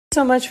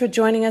So much for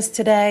joining us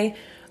today.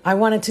 I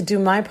wanted to do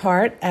my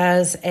part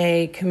as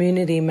a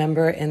community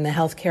member in the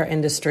healthcare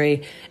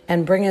industry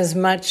and bring as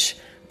much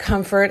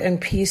comfort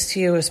and peace to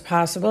you as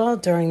possible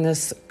during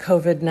this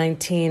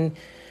COVID-19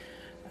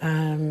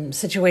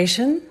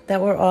 situation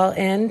that we're all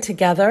in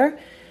together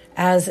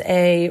as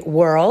a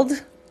world,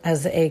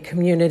 as a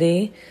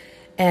community.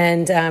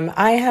 And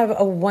I have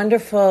a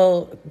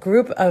wonderful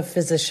group of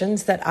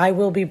physicians that I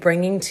will be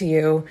bringing to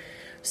you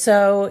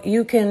so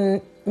you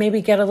can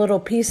maybe get a little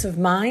peace of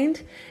mind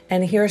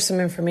and hear some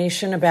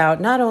information about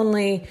not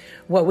only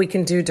what we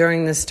can do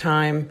during this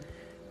time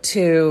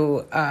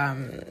to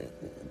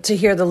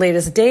hear the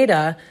latest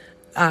data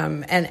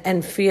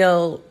and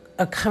feel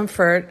a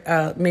comfort,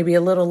 maybe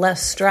a little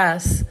less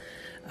stress,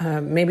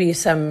 maybe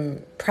some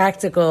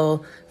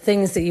practical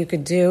things that you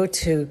could do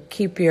to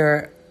keep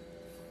your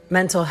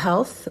mental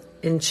health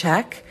in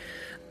check.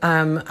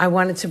 I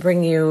wanted to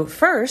bring you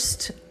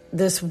first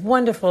this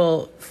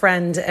wonderful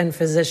friend and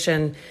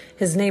physician.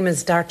 His name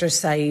is Dr.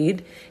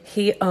 Saeed.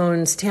 He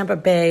owns Tampa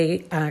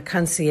Bay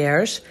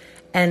Concierge,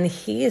 and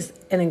he is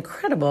an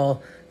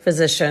incredible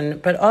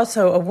physician, but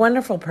also a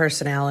wonderful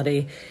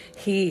personality.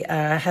 He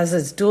has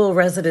his dual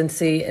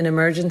residency in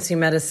emergency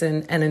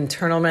medicine and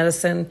internal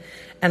medicine,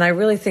 and I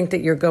really think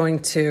that you're going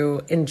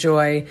to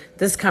enjoy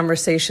this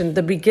conversation.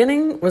 The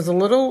beginning was a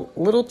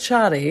little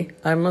chatty,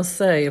 I must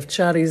say, if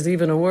chatty is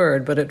even a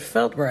word, but it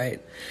felt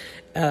right.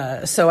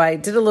 So I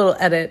did a little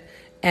edit,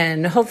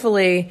 and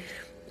hopefully,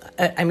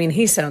 I mean,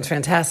 he sounds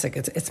fantastic.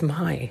 It's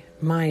my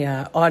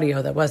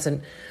audio that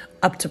wasn't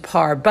up to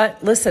par.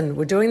 But listen,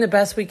 we're doing the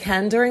best we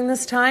can during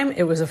this time.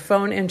 It was a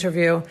phone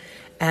interview,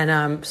 and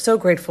I'm so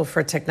grateful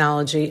for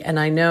technology, and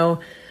I know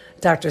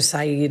Dr.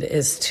 Saeed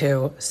is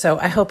too. So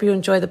I hope you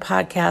enjoy the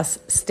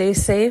podcast. Stay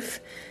safe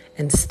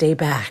and stay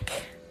back.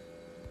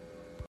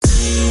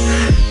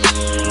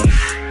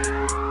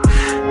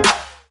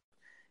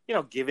 You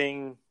know,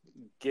 giving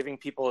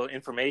people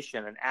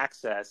information and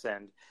access,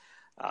 and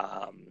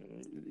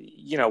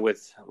you know,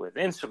 with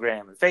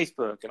Instagram and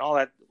Facebook and all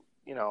that,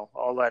 you know,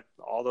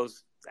 all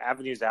those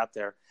avenues out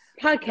there.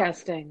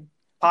 Podcasting.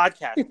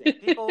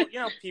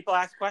 People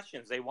ask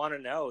questions. They want to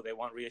know. They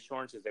want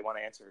reassurances. They want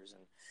answers.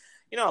 And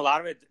you know, a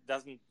lot of it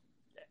doesn't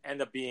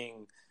end up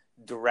being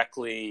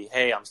directly,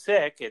 "Hey, I'm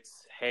sick."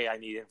 It's, "Hey, I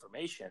need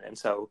information." And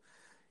so,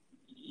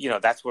 you know,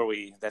 that's where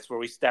we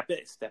step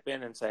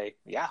in and say,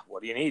 "Yeah,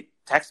 what do you need?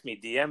 Text me,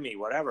 DM me,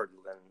 whatever.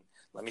 Then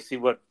let me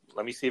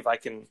see if I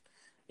can,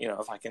 you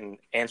know, if I can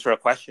answer a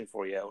question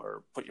for you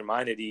or put your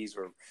mind at ease,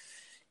 or,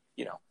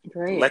 you know,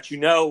 let you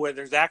know where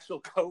there's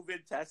actual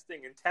COVID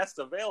testing and tests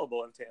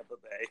available in Tampa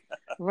Bay."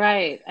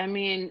 Right. I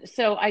mean,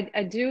 so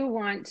I do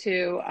want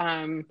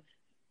to,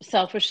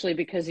 selfishly,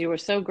 because you were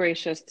so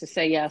gracious to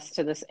say yes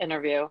to this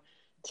interview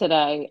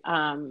today.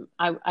 You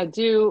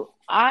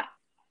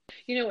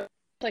know,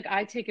 like,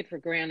 I take it for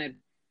granted.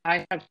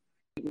 I have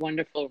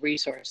wonderful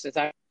resources.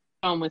 I'm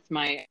home with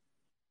my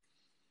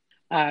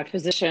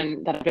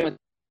physician that I've been with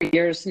for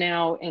years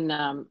now in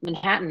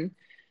Manhattan,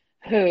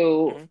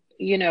 who,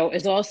 you know,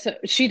 is also,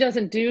 she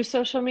doesn't do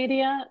social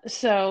media,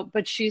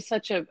 but she's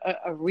such a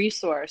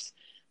resource,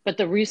 but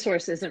the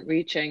resource isn't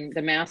reaching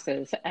the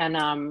masses. And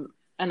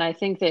I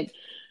think that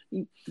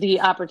the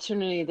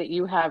opportunity that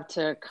you have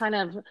to kind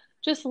of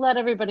just let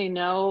everybody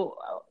know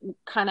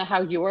kind of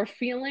how you're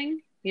feeling,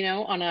 you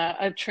know, on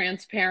a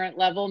transparent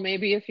level,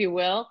 maybe, if you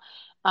will,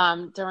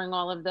 during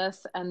all of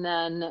this. And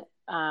then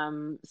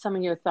some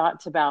of your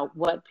thoughts about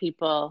what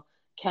people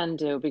can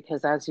do,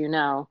 because as you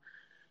know,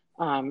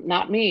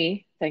 not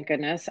me, thank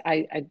goodness,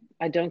 I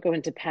don't go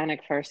into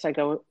panic first. I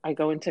go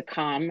into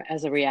calm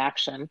as a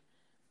reaction.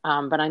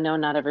 But I know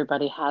not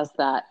everybody has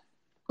that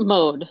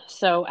mode.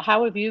 So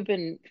how have you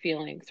been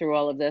feeling through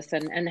all of this,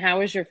 and how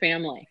is your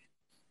family?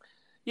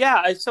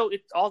 Yeah, so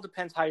it all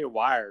depends how you're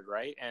wired,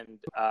 right? And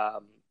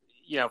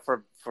you know,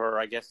 for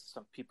I guess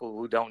some people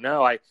who don't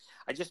know, I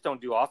just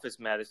don't do office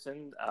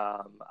medicine.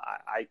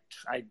 I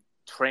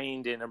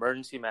trained in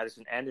emergency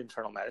medicine and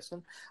internal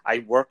medicine. I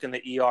work in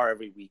the ER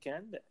every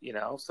weekend, you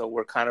know, so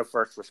we're kind of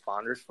first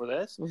responders for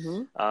this.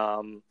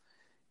 Mm-hmm.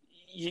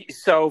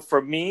 So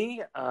for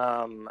me,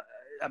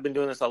 I've been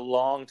doing this a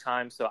long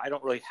time, so I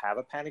don't really have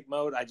a panic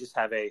mode. I just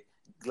have a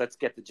let's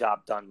get the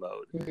job done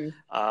mode.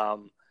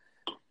 Mm-hmm.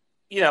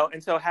 You know,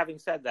 and so having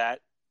said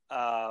that,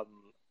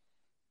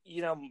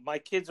 you know, my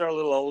kids are a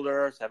little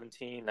older,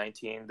 17,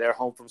 19. They're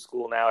home from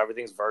school now.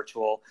 Everything's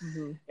virtual.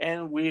 Mm-hmm.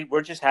 And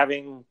we're just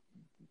having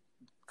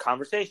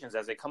conversations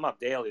as they come up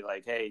daily,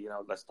 like, "Hey, you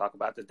know, let's talk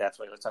about the death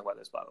rate. Let's talk about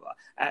this, blah, blah,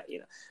 blah." You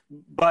know,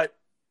 but,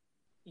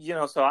 you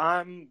know, so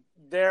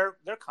they're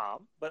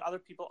calm, but other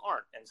people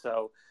aren't. And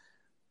so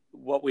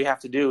what we have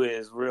to do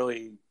is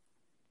really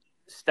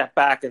step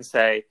back and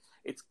say,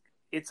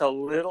 it's a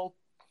little,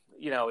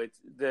 you know, it's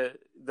the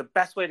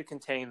best way to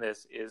contain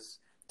this is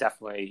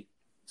definitely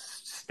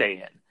stay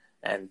in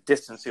and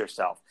distance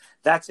yourself.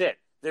 That's it.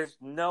 There's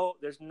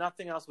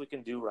nothing else we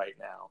can do right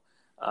now.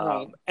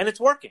 Right. And it's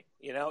working,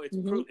 you know, it's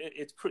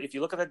mm-hmm. If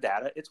you look at the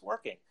data, it's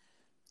working.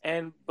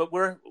 But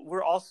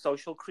we're all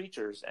social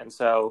creatures. And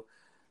so,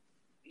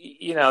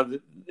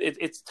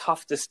 it's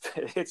tough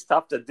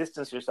to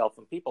distance yourself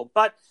from people,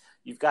 but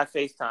you've got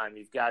FaceTime,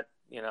 you've got,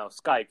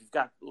 Skype, you've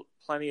got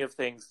plenty of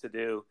things to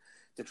do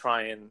to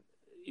try and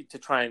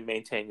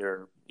maintain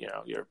your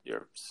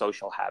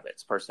social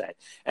habits per se.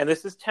 And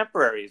this is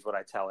temporary is what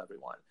I tell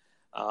everyone.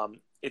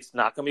 It's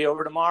not going to be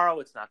over tomorrow.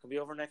 It's not going to be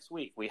over next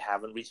week. We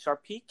haven't reached our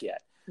peak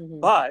yet,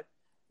 but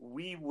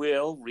we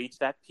will reach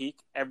that peak.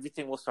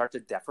 Everything will start to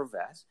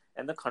defervesce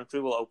and the country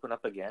will open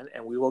up again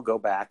and we will go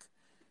back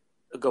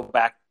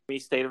to a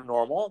state of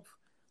normal.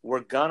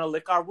 We're going to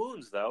lick our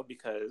wounds though,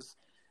 because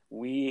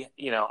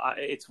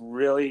it's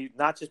really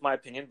not just my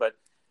opinion, but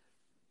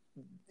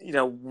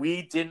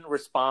we didn't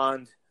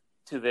respond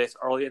to this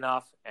early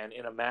enough and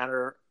in a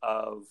manner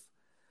of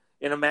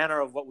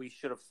what we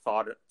should have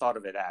thought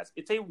of it as.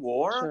 It's a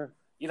war. Sure.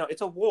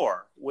 It's a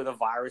war with a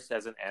virus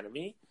as an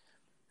enemy,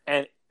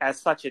 and as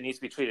such, it needs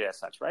to be treated as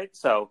such, right?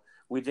 So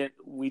we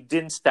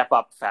didn't step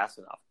up fast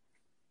enough,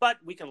 but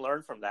we can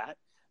learn from that.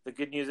 The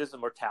good news is the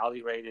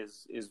mortality rate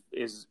is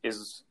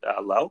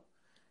low,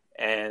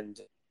 and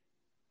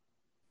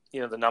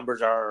the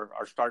numbers are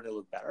starting to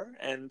look better,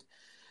 and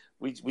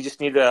we just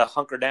need to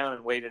hunker down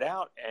and wait it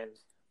out. And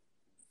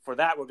for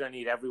that, we're going to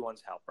need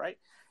everyone's help, right?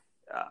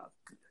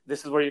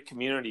 This is where your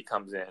community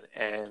comes in,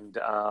 and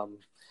I'm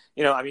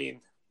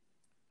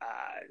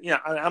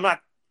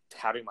not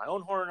touting my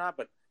own horn or not,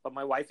 but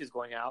my wife is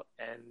going out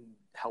and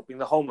helping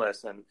the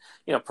homeless and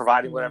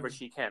providing whatever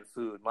she can,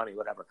 food, money,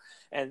 whatever.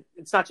 And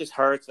it's not just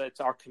her; it's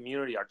our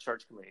community, our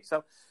church community.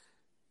 So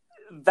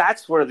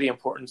that's where the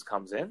importance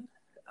comes in.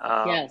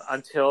 Yes.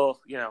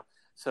 Until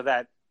so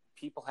that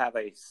people have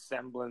a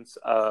semblance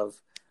of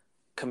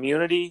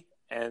community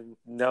and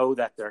know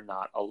that they're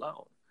not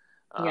alone.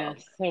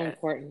 Yes, so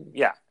important.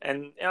 Yeah,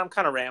 and I'm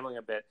kind of rambling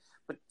a bit,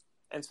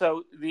 and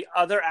so the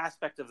other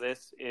aspect of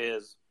this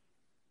is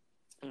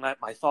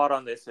my thought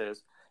on this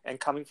is, and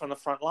coming from the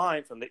front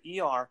line, from the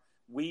ER,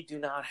 we do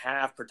not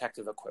have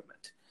protective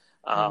equipment.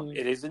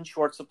 It is in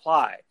short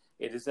supply.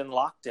 It is in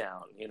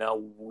lockdown.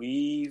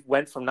 We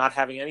went from not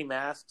having any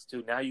masks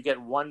to now you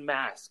get one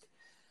mask,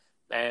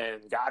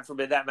 and God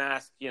forbid that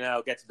mask,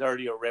 gets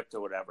dirty or ripped or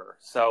whatever.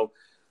 So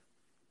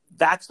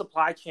that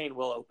supply chain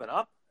will open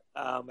up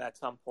at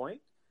some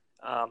point.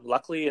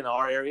 Luckily, in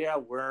our area,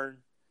 we're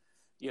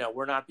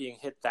not being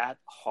hit that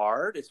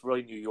hard. It's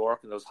really New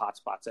York and those hot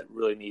spots that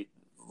really need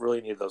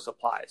those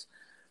supplies.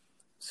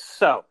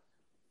 So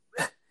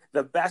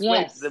the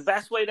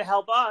best way to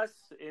help us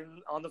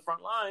on the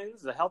front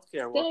lines, the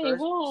healthcare workers,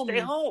 stay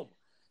home,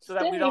 so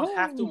that we don't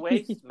have to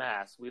waste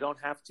masks. We don't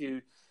have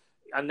to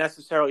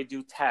unnecessarily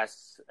do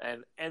tests,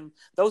 and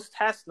those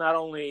tests, not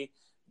only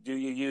do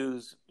you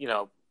use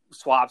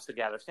swabs to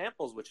gather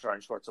samples, which are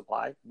in short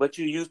supply, but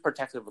you use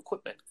protective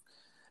equipment.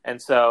 And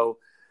so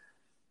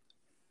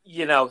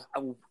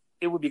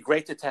it would be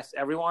great to test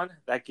everyone.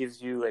 That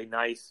gives you a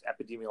nice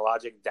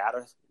epidemiologic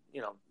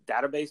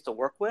database to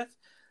work with.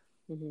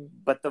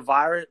 But the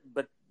virus,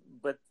 but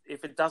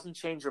if it doesn't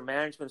change your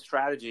management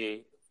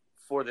strategy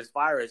for this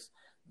virus,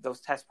 those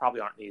tests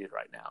probably aren't needed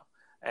right now.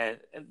 And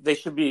they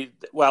should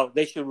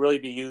really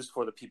be used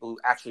for the people who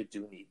actually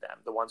do need them,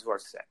 the ones who are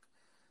sick.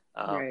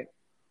 Right.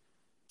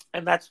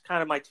 And that's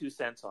kind of my 2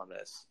 cents on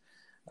this.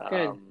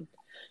 Good.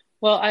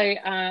 Well,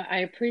 I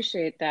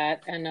appreciate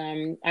that.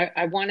 And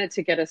I wanted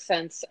to get a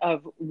sense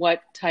of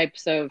what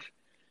types of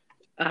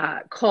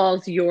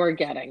calls you're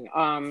getting.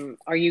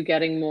 Are you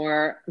getting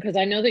more? Because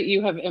I know that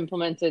you have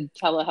implemented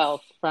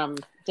telehealth from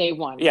day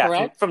one,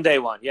 correct? From day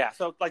one, yeah.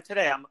 So like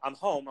today, I'm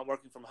home. I'm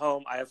working from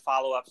home. I have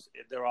follow-ups.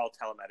 They're all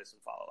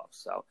telemedicine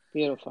follow-ups. So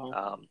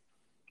beautiful.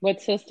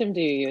 What system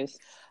do you use?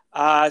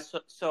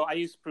 So I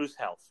use Spruce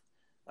Health.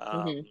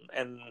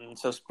 And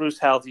so Spruce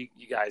Health, you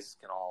guys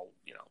can all,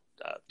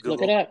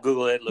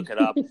 Google it, look it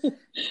up.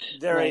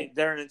 They're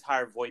an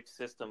entire VoIP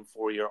system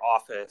for your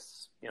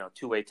office,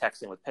 two-way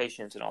texting with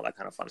patients and all that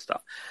kind of fun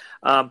stuff.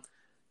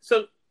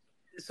 So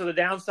the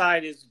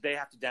downside is they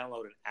have to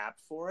download an app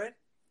for it.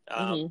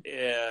 And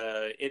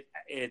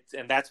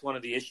that's one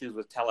of the issues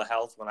with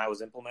telehealth when I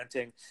was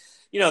implementing.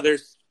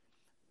 There's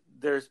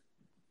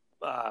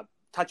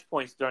touch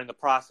points during the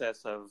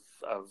process of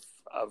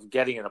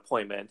getting an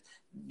appointment.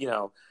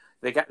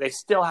 They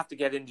still have to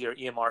get into your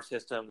EMR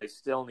system. They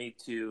still need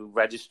to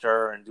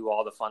register and do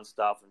all the fun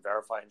stuff and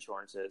verify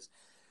insurances.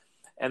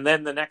 And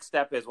then the next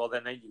step is,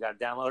 then you got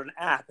to download an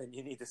app and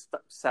you need to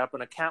set up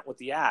an account with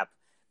the app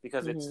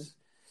because it's,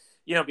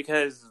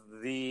 because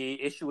the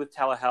issue with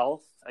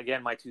telehealth,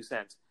 again, my 2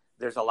 cents,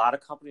 there's a lot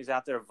of companies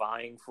out there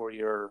vying for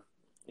your,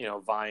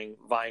 vying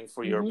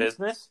for your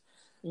business.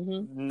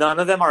 None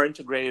of them are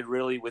integrated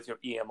really with your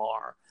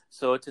EMR.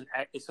 So it's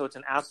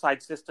an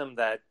outside system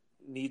that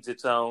needs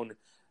its own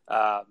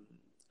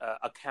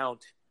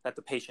account that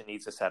the patient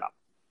needs to set up.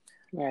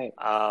 Right.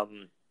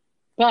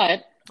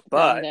 But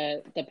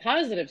the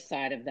positive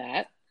side of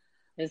that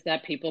is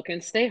that people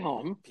can stay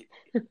home.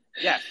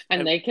 Yes.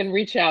 and they can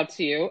reach out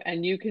to you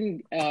and you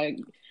can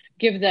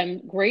give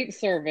them great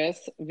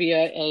service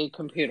via a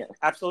computer.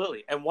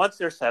 Absolutely. And once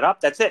they're set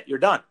up, that's it. You're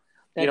done.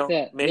 That's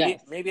it.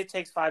 Maybe it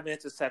takes 5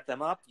 minutes to set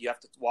them up. You have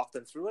to walk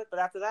them through it, but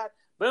after that,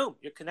 boom,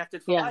 you're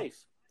connected for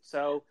life.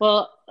 So,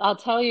 well, I'll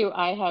tell you,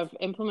 I have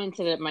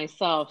implemented it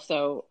myself.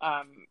 So,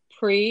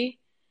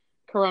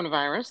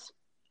 pre-coronavirus,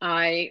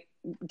 I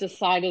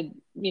decided,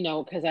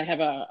 because I have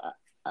a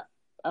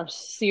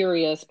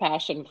serious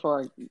passion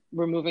for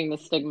removing the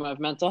stigma of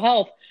mental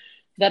health,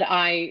 that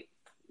I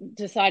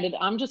decided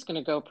I'm just going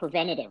to go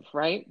preventative,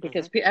 right?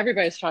 Because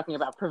everybody's talking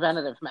about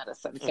preventative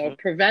medicine. So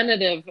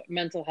preventative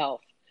mental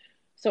health.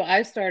 So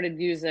I started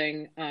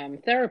using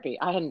therapy.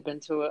 I hadn't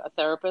been to a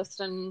therapist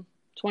in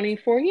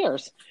 24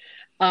 years.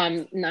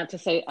 Not to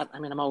say,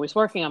 I'm always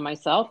working on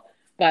myself,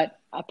 but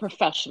a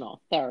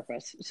professional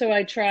therapist. So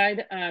I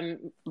tried,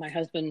 my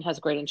husband has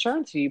great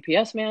insurance, a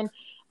UPS man.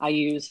 I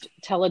used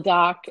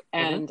Teladoc,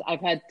 and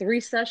I've had 3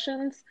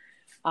 sessions.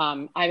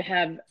 I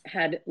have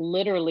had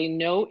literally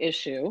no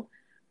issue.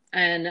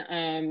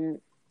 And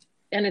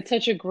it's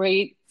such a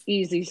great,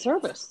 easy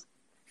service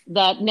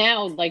that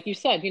now, like you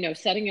said,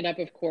 setting it up,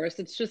 of course,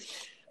 it's just,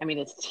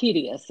 it's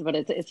tedious, but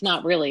it's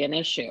not really an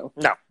issue.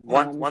 No,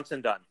 once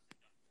and done.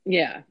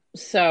 Yeah.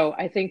 So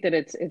I think that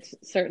it's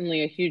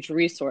certainly a huge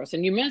resource,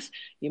 and you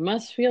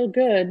must feel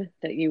good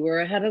that you were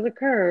ahead of the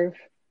curve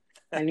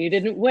and you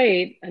didn't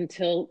wait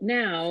until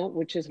now,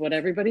 which is what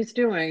everybody's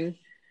doing,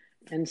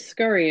 and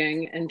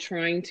scurrying and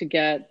trying to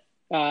get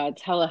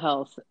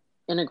telehealth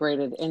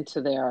integrated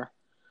into their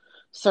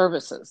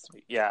services.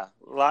 Yeah.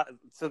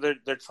 So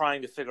they're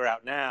trying to figure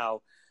out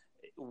now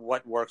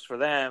what works for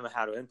them,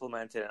 how to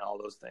implement it, and all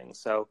those things.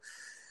 So,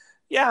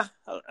 yeah,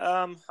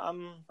 I'm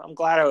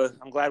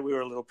glad we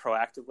were a little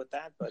proactive with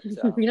that. But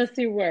yes,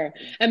 you were,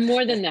 and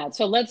more than that.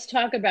 So let's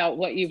talk about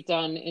what you've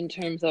done in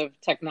terms of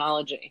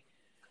technology,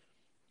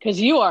 because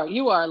you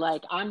are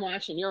like, I'm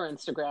watching your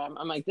Instagram.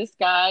 I'm like, this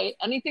guy,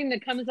 anything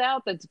that comes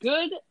out that's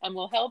good and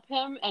will help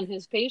him and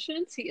his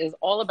patients, he is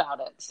all about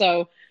it.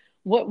 So,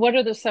 what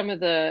are some of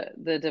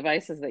the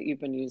devices that you've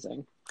been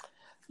using?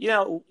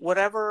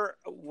 Whatever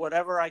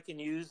I can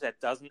use that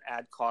doesn't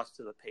add cost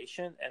to the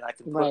patient, and I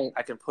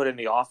can put in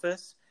the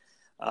office.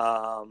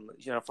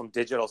 From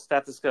digital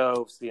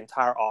stethoscopes, the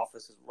entire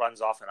office runs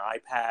off an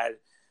iPad.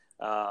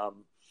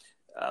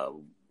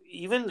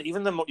 Even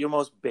your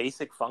most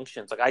basic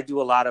functions, like I do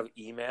a lot of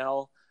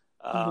email,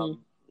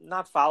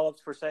 not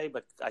follow-ups per se,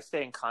 but I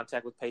stay in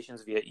contact with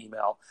patients via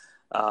email.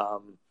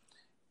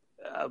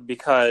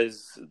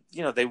 Because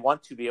they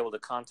want to be able to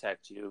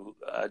contact you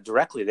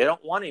directly. They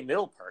don't want a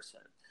middle person.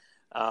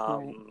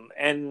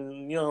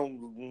 And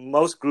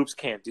most groups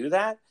can't do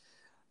that.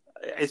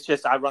 It's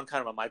just I run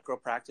kind of a micro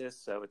practice,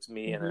 so it's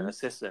me and an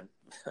assistant,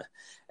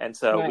 and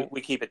so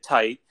we keep it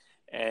tight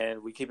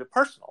and we keep it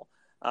personal.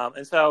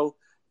 And so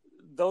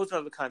those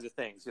are the kinds of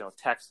things,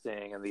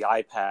 texting and the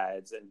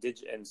iPads and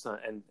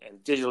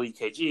digital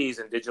EKGs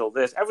and digital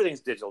this.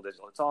 Everything's digital.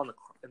 It's all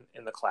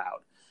in the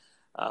cloud.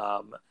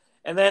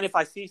 And then if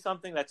I see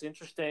something that's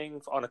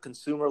interesting on a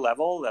consumer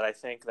level that I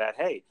think that,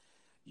 hey,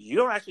 you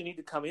don't actually need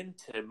to come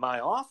into my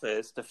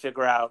office to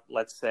figure out,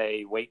 let's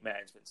say, weight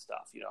management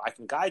stuff. I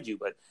can guide you,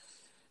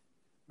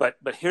 but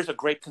here's a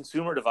great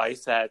consumer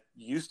device that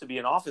used to be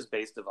an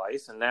office-based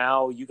device, and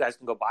now you guys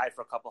can go buy it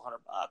for a couple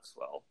 $100.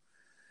 Well,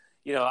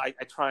 I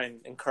try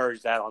and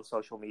encourage that on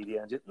social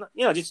media and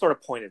just sort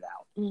of point it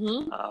out.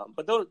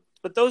 But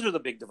those are the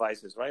big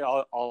devices, right?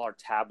 All our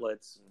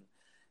tablets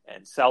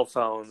and cell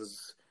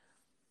phones.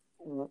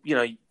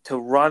 To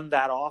run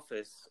that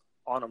office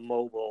on a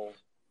mobile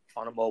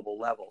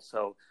level.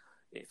 So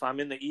if I'm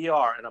in the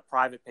ER and a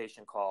private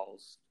patient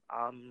calls,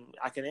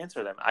 I can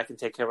answer them. I can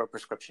take care of a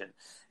prescription.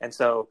 And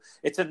so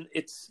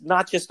it's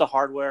not just the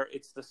hardware,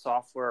 it's the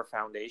software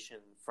foundation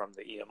from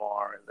the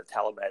EMR and the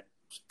telemed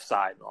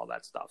side and all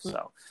that stuff.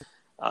 So,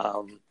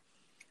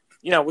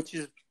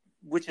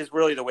 which is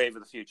really the wave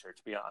of the future,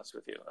 to be honest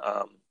with you.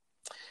 Well,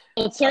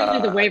 it's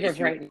certainly the wave of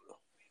right now.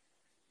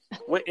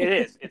 It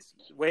is. It's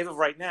wave of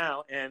right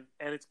now, and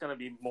it's going to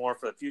be more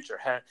for the future.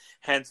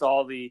 Hence,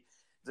 all the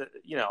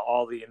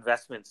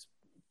investments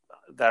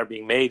that are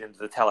being made into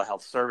the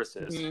telehealth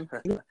services,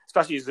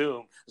 especially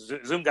Zoom.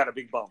 Zoom got a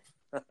big bump.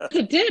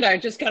 It did. I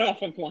just got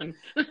off of one.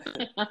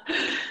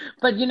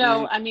 But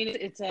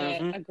it's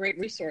a great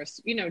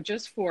resource.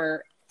 Just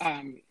for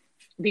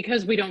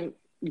because we don't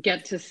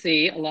get to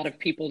see a lot of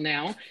people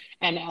now,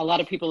 and a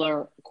lot of people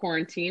are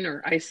quarantined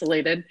or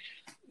isolated.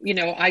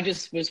 I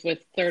just was with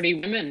 30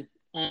 women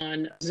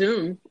on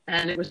Zoom,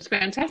 and it was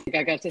fantastic.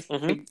 I got to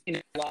see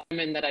a lot of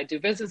women that I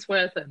do business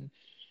with, and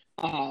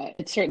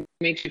it certainly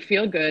makes you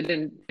feel good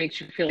and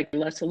makes you feel like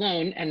you're less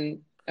alone. And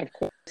of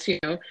course,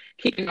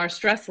 keeping our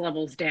stress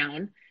levels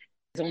down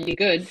is only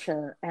good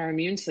for our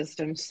immune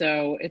system.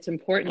 So it's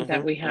important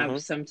that we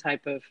have some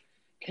type of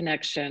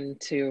connection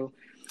to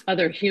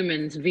other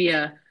humans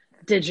via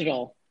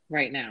digital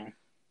right now.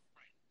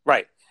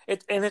 Right.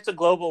 It's a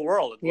global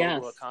world, a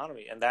global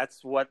economy, and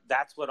that's what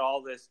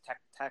all this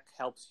tech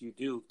helps you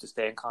do to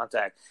stay in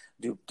contact,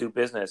 do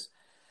business,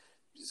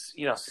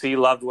 see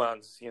loved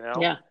ones,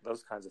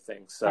 those kinds of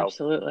things. So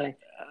absolutely.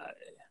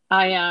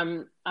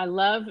 I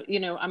love,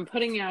 I'm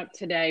putting out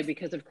today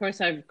because of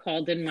course I've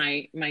called in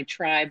my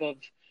tribe of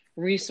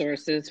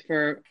resources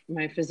for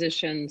my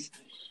physicians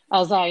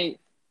as I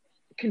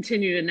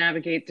continue to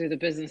navigate through the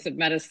business of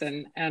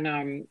medicine,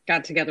 and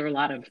got together a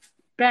lot of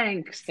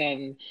banks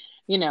and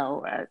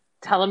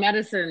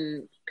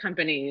telemedicine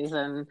companies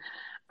and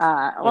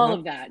all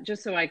of that,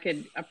 just so I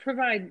could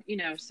provide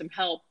some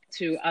help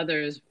to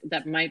others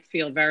that might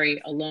feel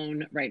very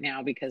alone right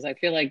now, because I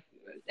feel like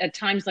at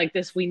times like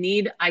this we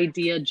need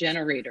idea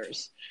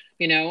generators,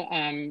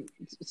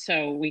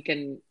 so we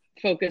can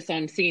focus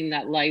on seeing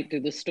that light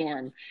through the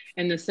storm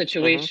in this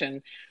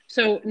situation.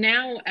 So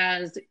now,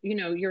 as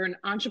you're an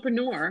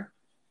entrepreneur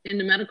in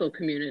the medical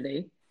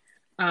community.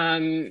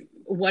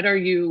 What are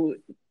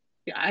you?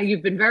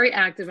 You've been very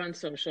active on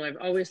social. I've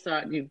always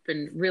thought you've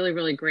been really,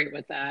 really great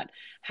with that.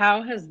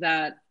 How has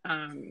that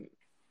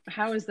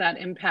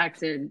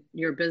impacted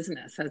your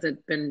business? Has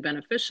it been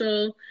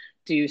beneficial?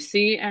 Do you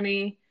see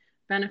any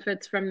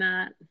benefits from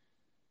that?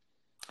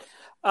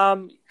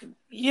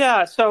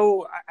 Yeah,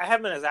 so I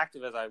haven't been as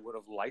active as I would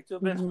have liked to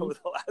have been over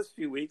the last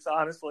few weeks,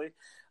 honestly.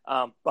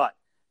 But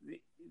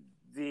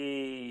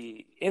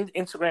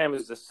Instagram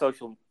is the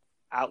social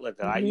outlet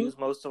that I use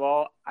most of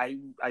all. I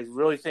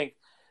really think,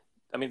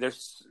 I mean,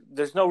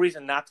 there's no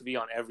reason not to be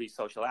on every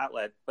social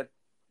outlet, but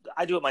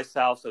I do it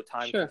myself. So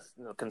time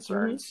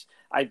concerns,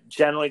 I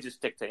generally just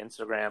stick to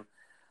Instagram.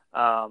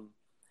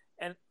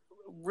 And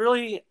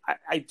really,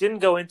 I didn't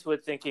go into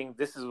it thinking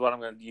this is what I'm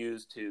going to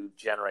use to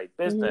generate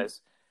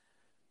business.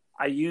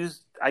 I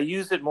used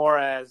it more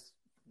as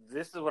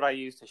this is what I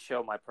use to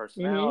show my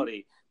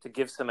personality, to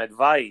give some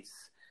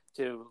advice,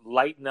 to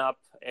lighten up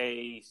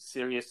a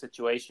serious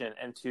situation,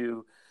 and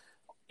to,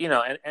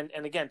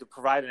 and again, to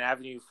provide an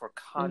avenue for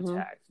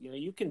contact.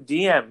 You can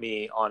DM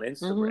me on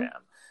Instagram,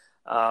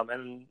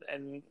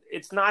 and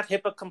it's not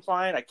HIPAA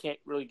compliant. I can't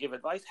really give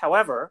advice.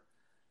 However,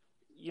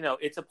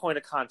 it's a point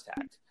of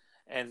contact.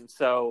 And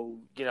so,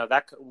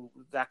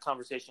 that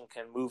conversation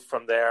can move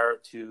from there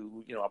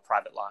to, a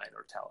private line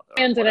or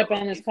ended up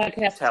on this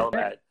podcast.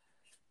 Telemed.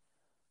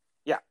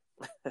 Yeah.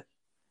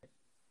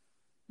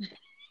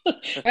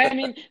 Right. I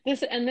mean,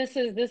 this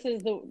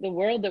is the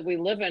world that we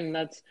live in.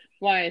 That's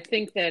why I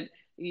think that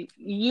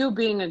you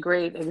being a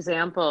great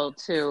example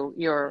to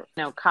your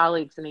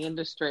colleagues in the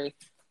industry,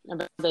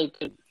 they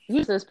could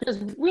use this, because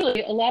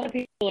really a lot of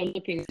people are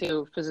looking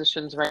to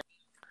physicians right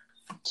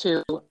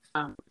to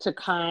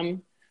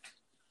come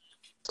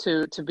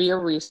to be a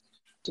resource,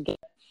 to get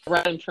the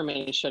right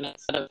information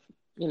instead of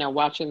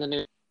watching the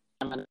news.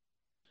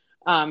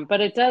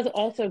 But it does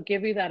also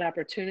give you that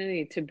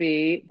opportunity to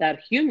be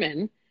that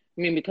human.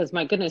 I mean, because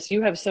my goodness,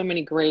 you have so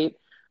many great,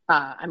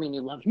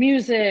 you love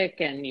music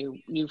and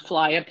you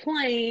fly a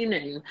plane,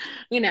 and,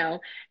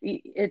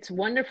 it's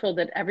wonderful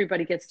that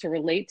everybody gets to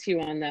relate to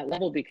you on that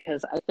level,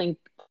 because I think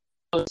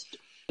most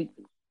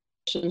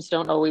patients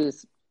don't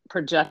always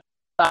project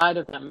side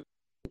of them.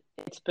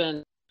 It's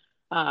been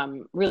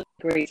really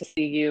great to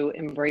see you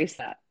embrace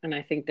that. And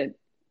I think that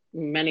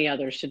many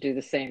others should do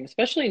the same,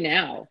 especially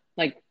now,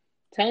 like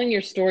telling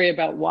your story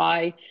about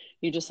why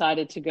you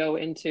decided to go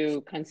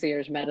into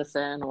concierge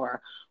medicine,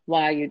 or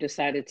why you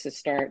decided to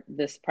start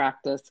this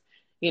practice,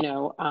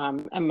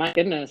 and my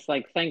goodness,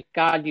 like, thank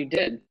God you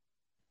did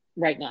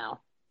right now.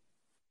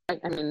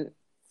 I mean,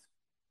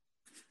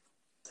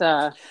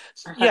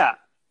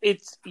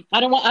 it's, I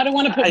don't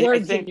want to put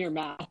words in your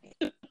mouth.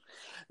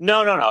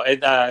 No.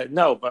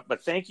 No,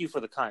 but thank you for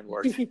the kind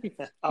words.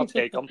 I'll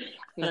take them.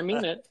 I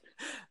mean it.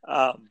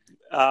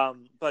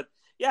 But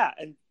yeah,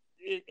 and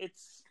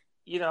it's,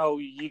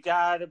 you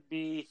gotta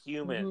be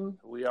human.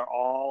 We are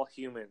all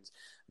humans.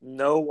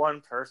 No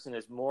one person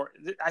is more.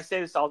 I say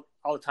this all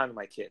the time to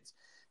my kids.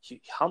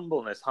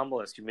 Humbleness,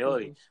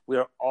 humility. We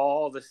are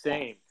all the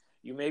same.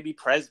 You may be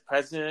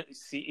president,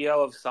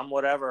 CEO of some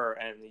whatever,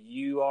 and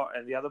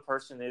the other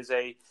person is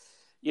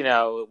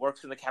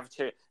works in the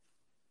cafeteria.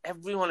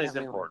 Everyone is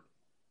important.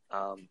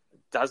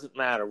 Doesn't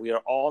matter. We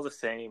are all the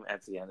same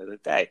at the end of the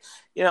day.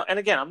 And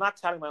again, I'm not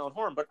touting my own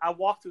horn, but I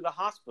walk through the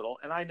hospital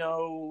and I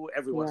know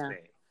everyone's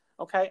name.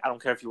 Okay, I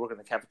don't care if you work in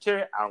the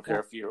cafeteria. I don't care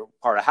if you're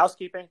part of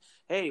housekeeping.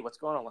 Hey, what's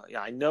going on? Yeah,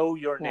 I know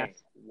your name.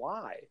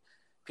 Why?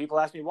 People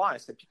ask me why. I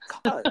said,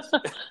 because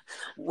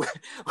we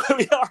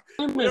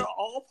are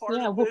all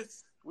part of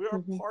this. We are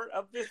part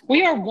of this world.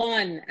 We are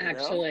one,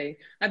 actually.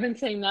 I've been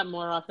saying that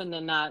more often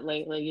than not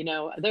lately.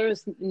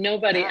 There's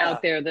nobody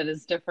out there that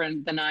is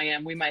different than I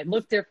am. We might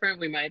look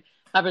different. We might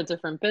have a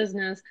different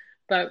business,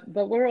 but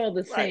we're all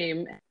the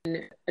same.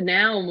 And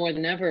now more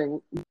than ever,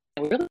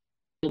 really,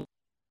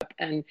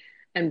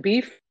 and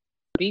be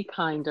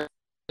kind,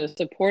 to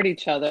support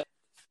each other.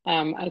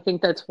 I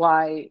think that's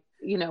why,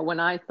 when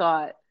I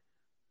thought,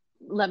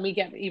 let me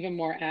get even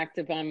more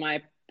active on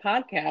my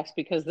podcast,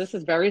 because this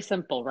is very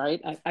simple,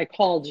 right? I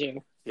called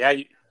you.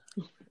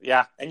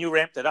 Yeah, and you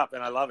ramped it up,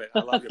 and I love it. I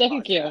love your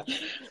Thank podcast.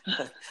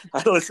 You.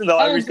 I listen to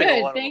every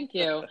single one. Thank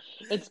you.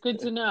 It's good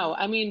to know.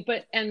 I mean,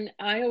 and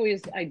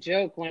I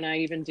joke when I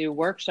even do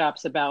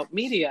workshops about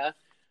media.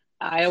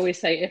 I always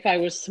say, if I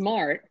was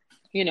smart,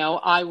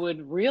 I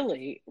would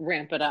really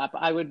ramp it up.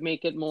 I would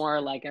make it more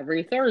like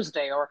every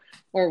Thursday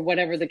or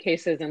whatever the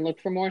case is, and look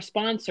for more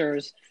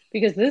sponsors,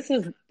 because this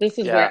is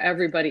where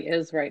everybody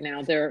is right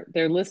now. They're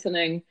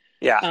listening,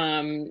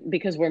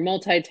 because we're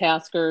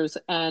multitaskers.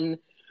 And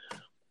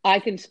I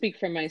can speak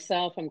for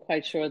myself. I'm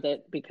quite sure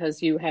that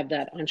because you have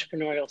that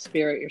entrepreneurial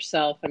spirit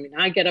yourself. I mean,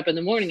 I get up in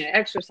the morning, I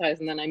exercise,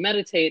 and then I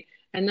meditate,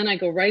 and then I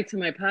go right to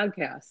my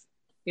podcast.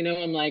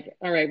 I'm like,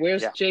 all right,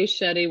 where's Jay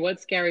Shetty?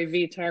 What's Gary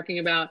Vee talking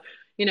about?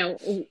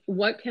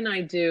 What can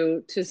I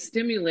do to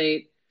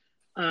stimulate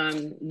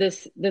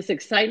this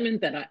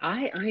excitement that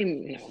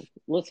I'm,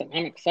 listen,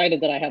 I'm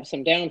excited that I have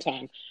some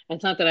downtime.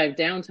 It's not that I have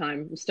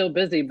downtime. I'm still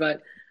busy,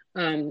 but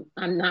I'm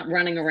not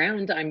running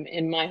around. I'm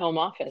in my home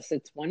office.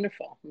 It's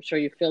wonderful. I'm sure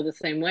you feel the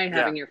same way,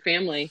 having your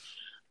family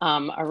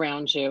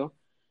around you.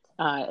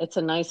 It's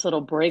a nice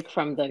little break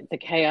from the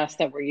chaos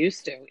that we're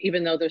used to,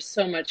 even though there's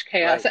so much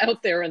chaos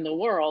out there in the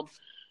world.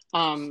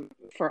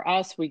 For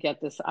us, we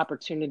get this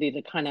opportunity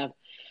to kind of,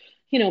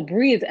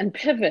 breathe and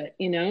pivot.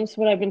 It's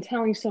what I've been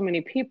telling so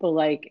many people.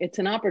 Like, it's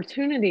an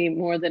opportunity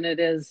more than it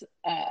is,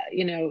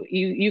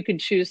 you could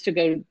choose to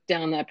go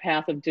down that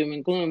path of doom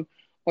and gloom,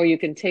 or you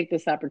can take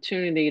this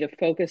opportunity to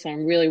focus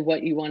on really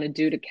what you want to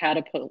do to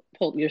catapult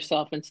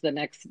yourself into the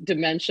next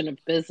dimension of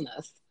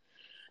business.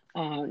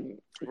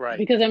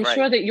 Because I'm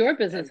sure that your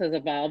business has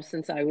evolved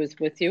since I was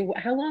with you.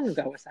 How long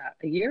ago was that?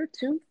 A year,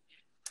 two?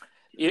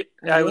 It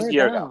was a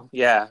year ago.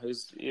 Yeah, it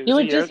was you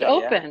had just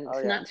opened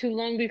not too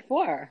long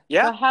before.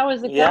 Yeah. So how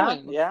is it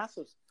going? Yeah.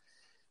 So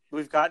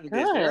we've gotten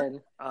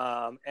busier.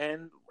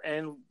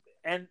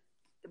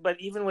 But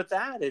even with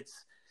that,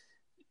 it's,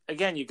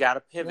 again, you got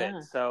to pivot.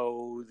 Yeah.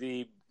 So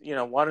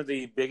one of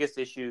the biggest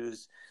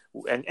issues,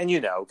 and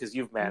because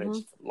you've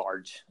managed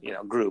large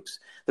groups,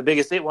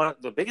 one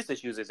of the biggest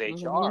issues is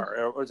HR,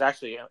 or it's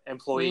actually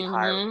employee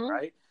hiring,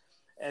 right?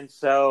 And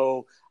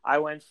so I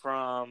went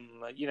from,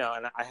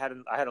 and I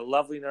had a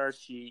lovely nurse.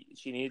 She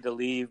needed to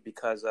leave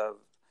because of,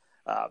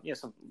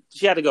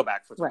 she had to go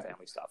back for some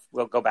family stuff.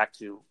 We'll go back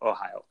to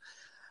Ohio.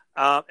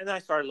 And then I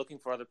started looking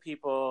for other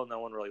people. No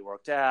one really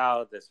worked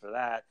out, this or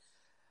that.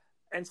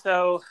 And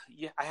so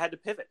I had to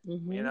pivot.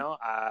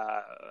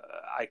 I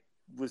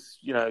was,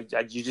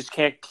 you just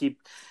can't keep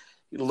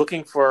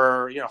looking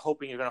for,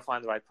 hoping you're going to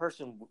find the right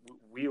person.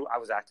 I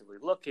was actively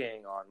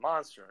looking on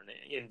Monster and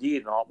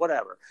Indeed and all,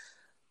 whatever.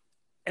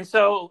 And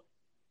so,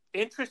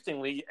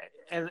 interestingly,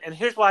 and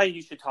here's why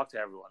you should talk to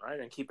everyone,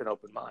 right? And keep an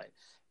open mind.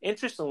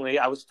 Interestingly,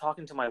 I was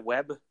talking to my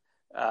web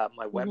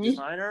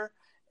designer,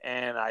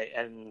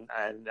 and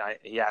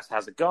he asked,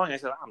 "How's it going?" I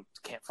said, "I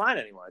can't find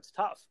anyone. It's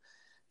tough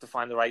to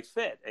find the right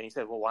fit." And he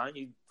said, "Well, why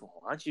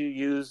don't you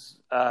use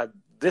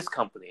this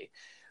company?"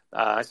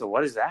 I said,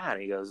 "What is that?"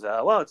 And he goes,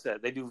 "Well,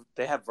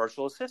 they have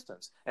virtual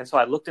assistants." And so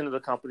I looked into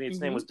the company. Its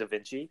name was Da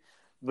Vinci,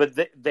 but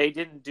they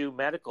didn't do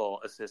medical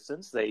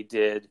assistants. They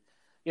did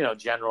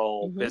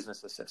general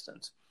business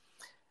assistants.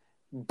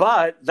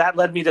 But that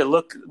led me to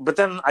look. But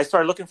then I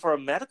started looking for a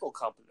medical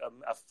company,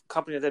 a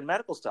company that did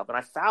medical stuff, and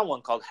I found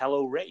one called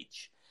Hello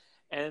Rach,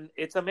 and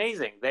it's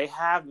amazing. They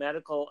have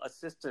medical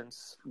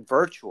assistants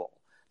virtual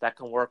that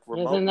can work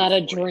remotely. Isn't that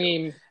a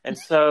dream? And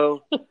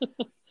so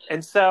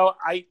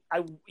I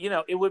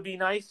it would be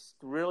nice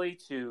really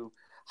to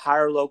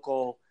hire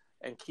local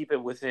and keep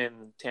it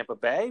within Tampa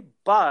Bay,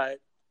 but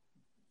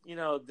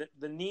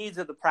the needs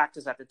of the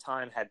practice at the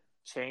time had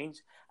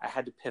changed. I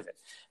had to pivot,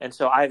 and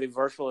so I have a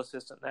virtual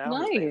assistant now.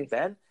 Nice. His name is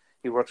Ben.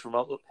 He works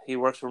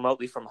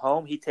remotely from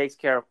home. He takes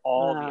care of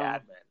all the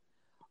admin,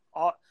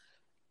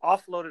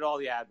 offloaded all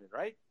the admin,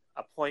 right?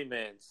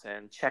 Appointments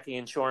and checking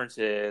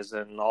insurances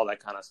and all that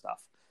kind of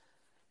stuff.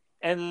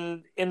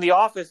 And in the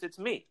office, it's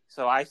me.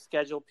 So I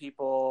schedule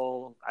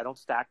people. I don't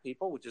stack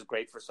people, which is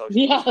great for social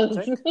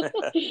distancing.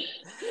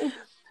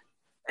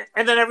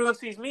 And then everyone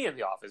sees me in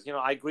the office.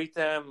 I greet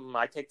them.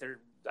 I take their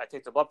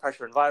blood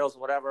pressure and vitals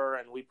and whatever,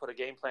 and we put a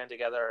game plan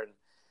together. And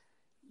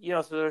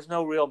so there's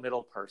no real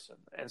middle person.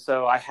 And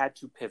so I had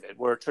to pivot.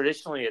 Where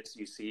traditionally it's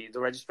you see the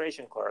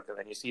registration clerk, and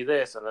then you see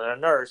this, and then a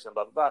nurse, and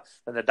blah blah blah.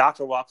 Then the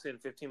doctor walks in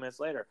 15 minutes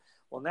later.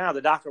 Well, now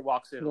the doctor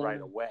walks in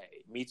right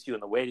away, meets you in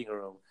the waiting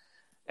room,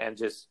 and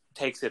just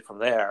takes it from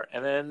there.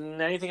 And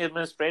then anything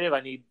administrative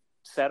I need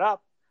set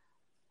up,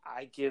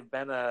 I give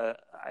Ben I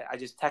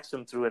just text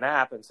him through an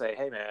app and say,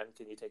 "Hey man,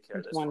 can you take care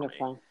of this for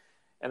me?"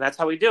 And that's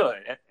how we do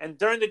it. And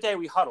during the day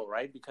we huddle,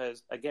 right?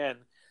 Because again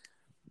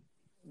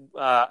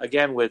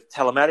with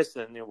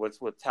telemedicine,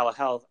 with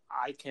telehealth,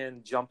 I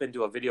can jump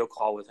into a video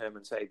call with him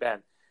and say,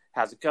 "Ben,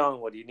 how's it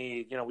going? What do you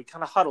need?" We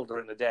kind of huddle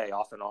during the day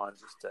off and on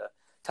just to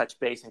touch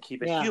base and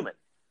keep it human.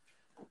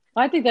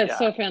 I think that's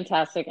so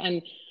fantastic.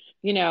 And,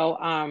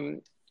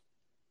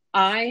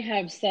 I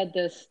have said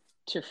this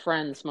to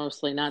friends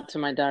mostly, not to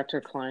my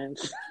doctor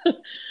clients,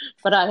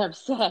 but I have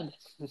said,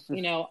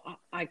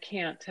 I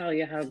can't tell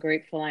you how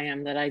grateful I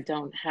am that I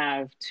don't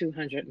have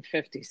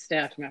 250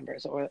 staff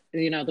members, or,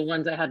 the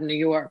ones I had in New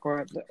York,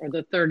 or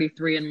the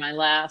 33 in my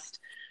last,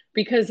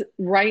 because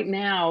right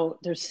now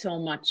there's so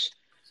much,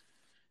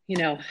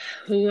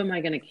 who am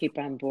I going to keep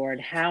on board?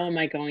 How am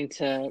I going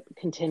to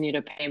continue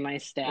to pay my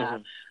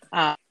staff?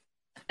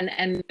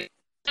 And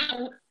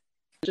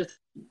just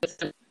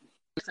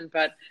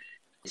but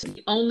it's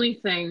the only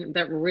thing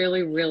that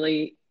really,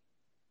 really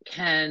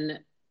can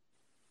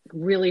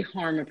really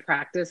harm a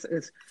practice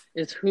is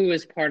who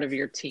is part of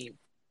your team,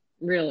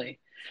 really.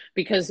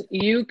 Because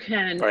you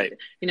can, right.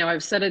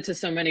 I've said it to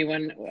so many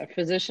when a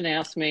physician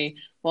asks me,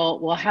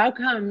 well, how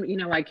come,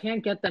 I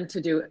can't get them to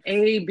do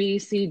A, B,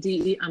 C,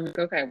 D, E? I'm like,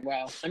 okay,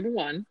 well, number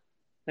one,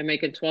 they're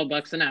making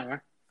 $12 an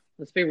hour.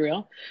 Let's be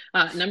real.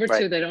 Number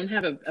two, they don't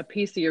have a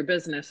piece of your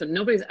business. So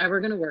nobody's ever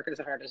going to work as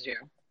hard as you.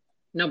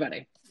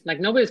 Nobody. Like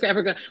nobody's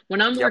ever going to,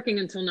 when I'm working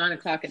until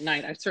 9:00 at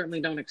night, I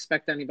certainly don't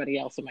expect anybody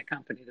else in my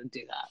company to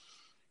do that.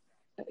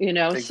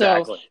 Exactly.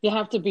 So you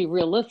have to be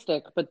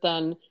realistic, but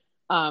then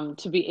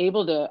to be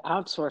able to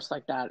outsource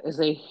like that is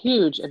a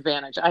huge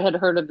advantage. I had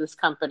heard of this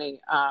company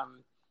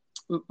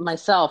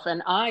myself,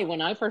 and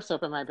when I first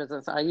opened my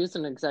business, I used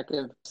an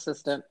executive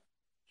assistant.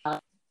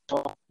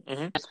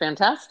 It's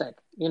fantastic,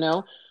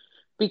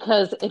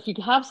 because if you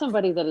have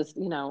somebody that is,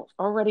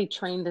 already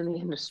trained in the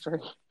industry,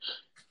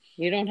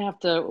 you don't have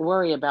to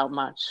worry about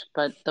much,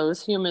 but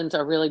those humans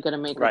are really going to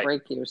make or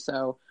break you.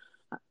 So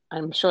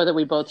I'm sure that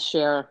we both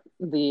share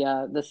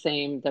the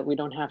same, that we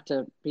don't have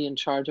to be in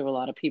charge of a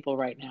lot of people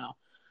right now.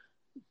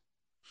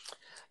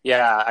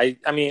 Yeah,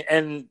 I mean,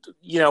 and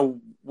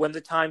when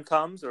the time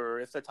comes, or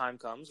if the time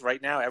comes,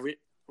 right now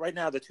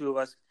the two of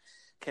us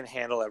can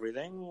handle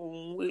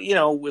everything.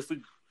 If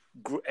we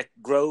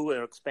grow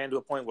and expand to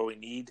a point where we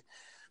need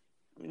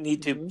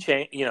to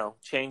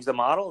change the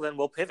model, then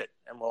we'll pivot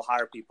and we'll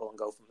hire people and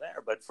go from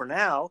there. But for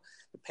now,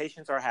 the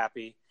patients are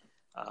happy.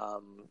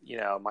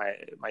 My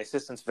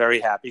assistant's very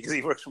happy because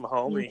he works from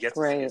home and he gets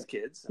to see his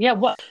kids.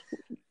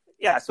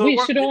 So we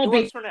should all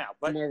be for now,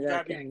 but more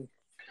working.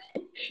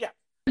 Yeah.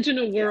 Imagine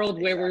a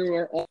world where we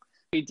were all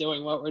be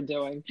doing what we're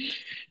doing.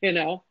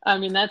 I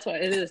mean, that's why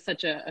it is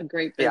such a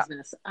great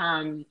business.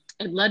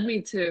 It led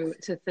me to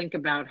think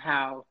about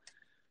how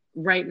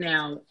right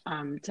now,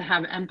 to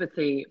have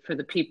empathy for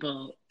the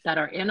people that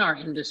are in our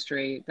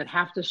industry, that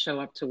have to show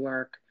up to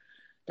work,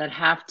 that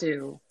have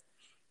to,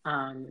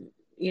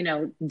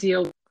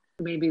 deal with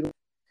maybe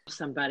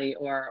somebody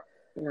or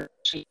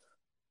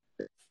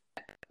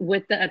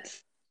with that.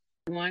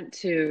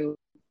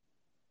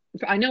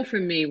 I know for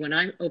me, when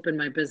I opened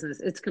my business,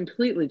 it's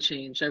completely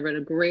changed. I read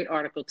a great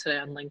article today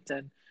on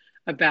LinkedIn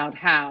about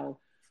how,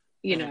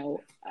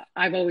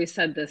 I've always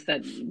said this,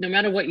 that no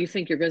matter what you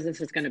think your business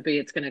is going to be,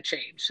 it's going to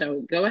change.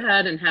 So go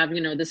ahead and have,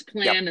 this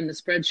plan and the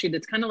spreadsheet.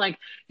 It's kind of like,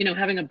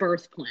 having a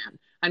birth plan.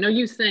 I know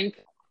you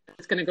think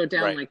it's going to go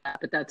down like that,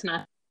 but that's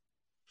not,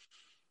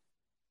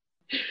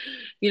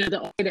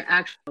 the way to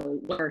actually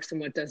works and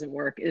what doesn't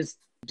work is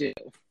do.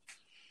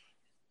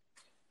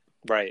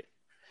 Right.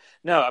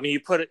 No, I mean,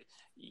 you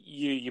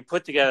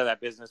put together that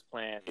business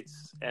plan.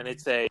 It's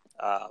a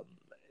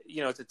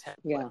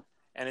template,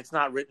 and it's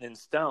not written in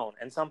stone.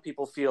 And some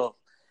people feel,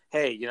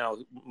 hey,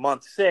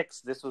 month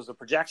 6, this was a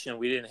projection.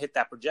 We didn't hit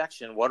that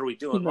projection. What are we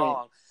doing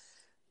wrong?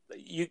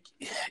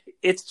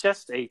 It's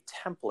just a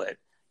template.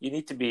 You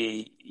need to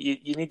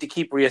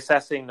keep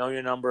reassessing, know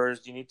your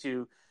numbers. You need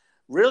to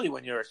really,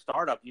 when you're a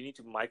startup, you need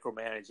to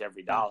micromanage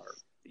every dollar.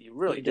 You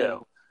really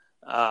do.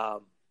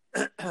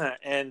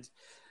 And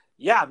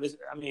yeah,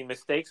 I mean,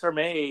 mistakes are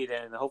made,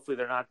 and hopefully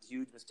they're not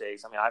huge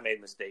mistakes. I mean, I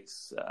made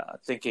mistakes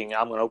thinking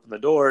I'm going to open the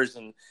doors,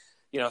 and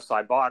so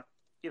I bought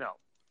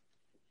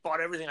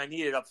everything I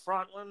needed up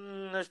front.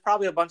 When there's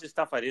probably a bunch of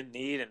stuff I didn't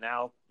need, and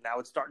now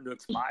it's starting to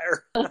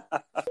expire.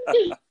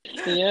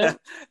 Yeah,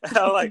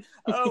 I'm like,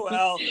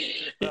 oh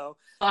well,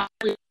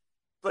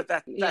 but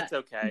that's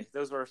okay.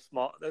 Those are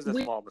small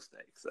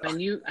mistakes. So.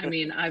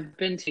 And I've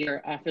been to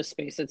your office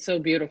space. It's so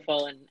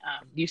beautiful, and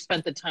you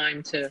spent the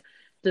time to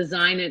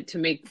design it to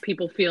make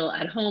people feel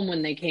at home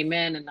when they came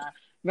in, and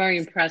very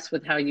impressed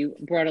with how you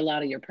brought a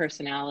lot of your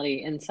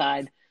personality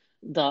inside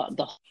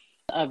the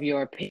of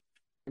your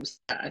patients.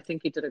 I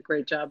think you did a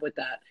great job with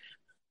that.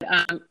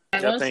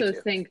 I also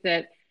think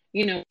that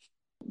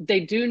they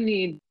do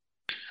need.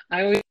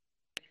 I always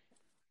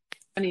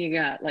money you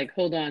got, like,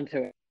 hold on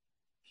to it.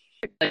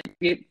 Like,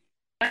 you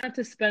have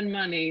to spend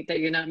money that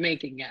you're not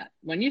making yet.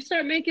 When you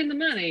start making the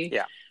money,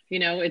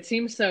 it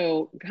seems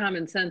so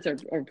common sense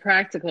or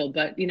practical,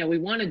 but, we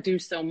want to do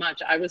so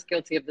much. I was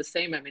guilty of the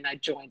same. I mean, I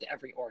joined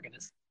every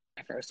organization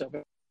at first.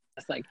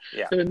 It's like,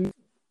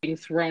 being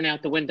thrown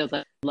out the window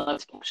that I love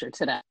to capture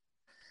today.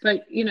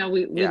 But,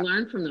 we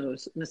learn from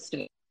those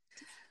mistakes.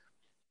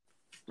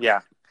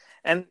 Yeah.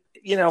 And,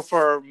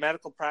 for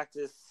medical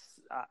practice,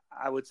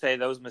 I would say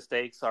those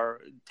mistakes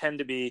tend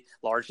to be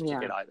large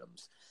ticket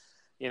items.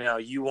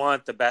 You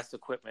want the best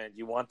equipment,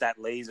 you want that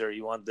laser,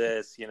 you want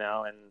this, and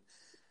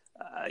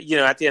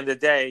at the end of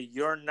the day,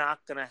 you're not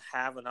going to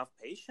have enough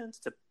patients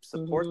to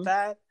support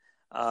that.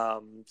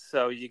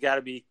 So you got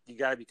to be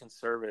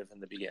conservative in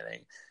the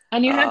beginning,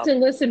 and you have to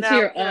listen to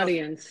your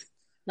audience.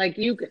 Like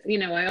I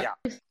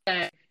always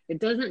say, it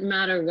doesn't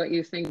matter what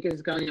you think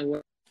is going to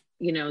work.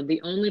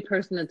 The only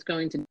person that's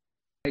going to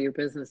your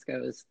business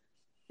goes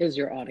is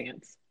your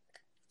audience.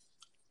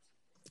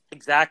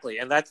 Exactly.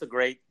 And that's a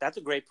great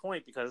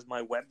point, because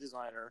my web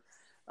designer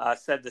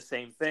said the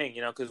same thing,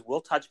 because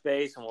we'll touch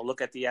base and we'll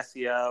look at the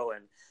SEO,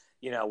 and,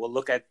 we'll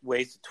look at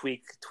ways to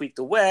tweak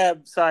the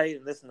website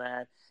and this and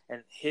that.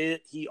 And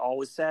he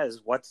always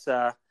says, what's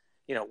the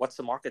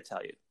market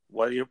tell you?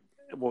 What are your,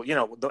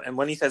 and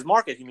when he says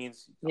market, he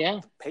means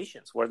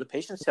patients. What are the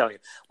patients telling you?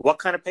 What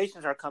kind of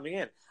patients are coming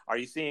in? Are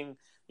you seeing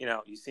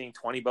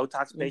 20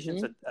 Botox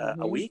patients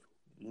a week?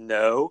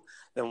 No.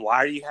 Then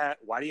why do you have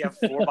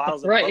 4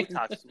 bottles of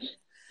Botox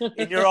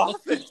in your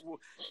office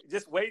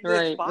just waiting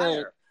to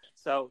expire?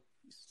 Right.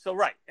 So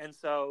right. And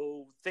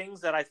so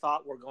things that I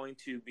thought were going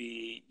to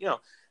be,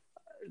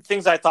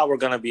 things I thought were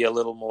going to be a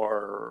little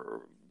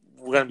more,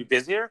 we're going to be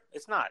busier.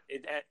 It's not.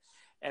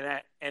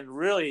 And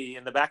really,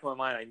 in the back of my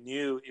mind, I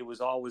knew it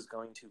was always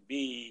going to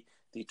be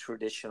the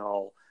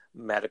traditional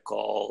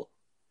medical.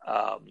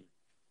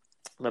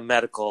 The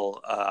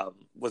medical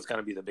was going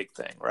to be the big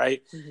thing,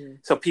 right? Mm-hmm.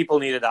 So people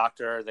need a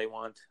doctor. They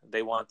want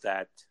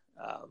that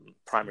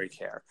primary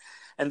care,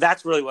 and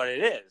that's really what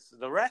it is.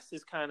 The rest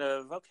is kind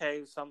of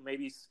okay.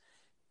 Maybe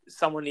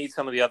someone needs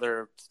some of the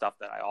other stuff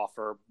that I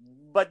offer,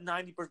 but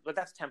 90%. But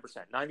that's 10%.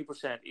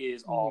 90%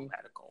 is all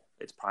medical.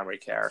 It's primary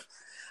care,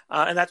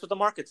 and that's what the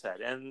market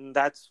said, and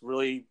that's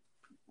really,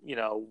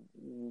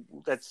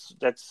 that's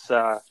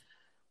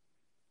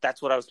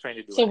what I was trying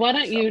to do. So why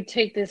don't you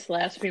take this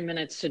last few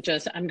minutes to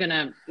just, I'm going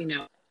to,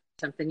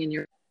 something in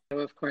your,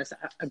 of course,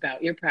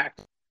 about your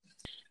practice,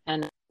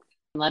 and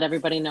let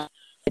everybody know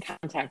the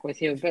contact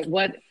with you. But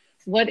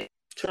what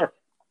sure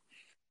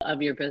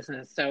of your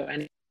business? So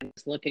anyone's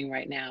looking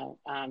right now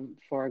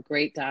for a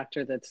great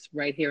doctor that's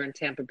right here in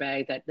Tampa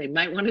Bay that they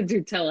might want to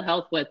do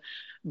telehealth with,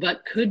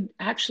 but could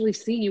actually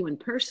see you in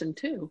person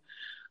too.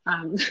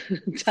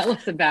 Tell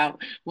us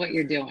about what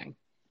you're doing.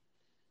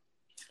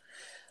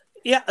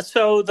 Yeah,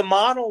 so the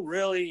model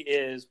really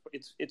is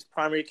it's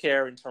primary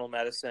care, internal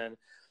medicine.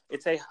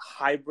 It's a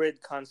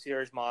hybrid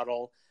concierge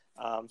model.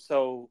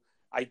 So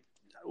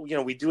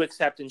we do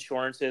accept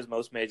insurances,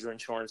 most major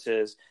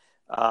insurances,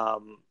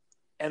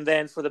 and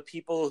then for the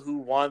people who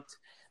want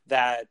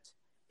that,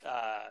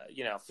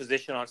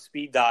 physician on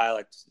speed dial,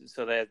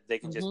 so that they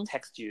can just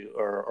text you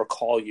or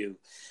call you.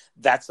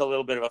 That's a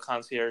little bit of a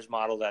concierge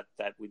model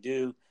that we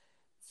do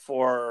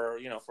for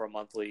a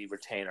monthly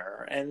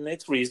retainer, and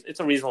it's a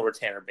reasonable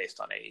retainer based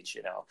on age.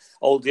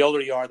 The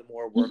older you are, the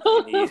more work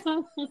you need.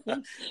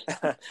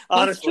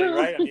 Honestly,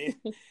 right? I mean,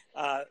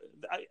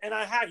 and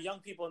I have young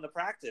people in the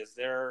practice.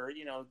 They're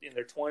in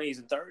their 20s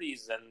and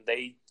 30s, and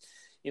they,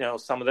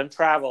 some of them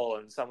travel,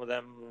 and some of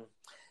them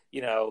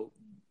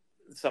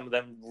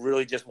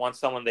really just want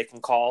someone they can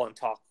call and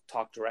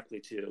talk directly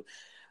to,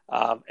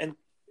 and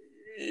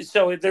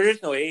so there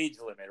is no age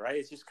limit, right?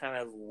 It's just kind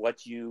of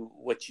what you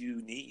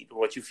need, or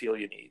what you feel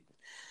you need.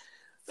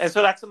 And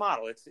so that's the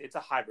model. It's a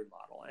hybrid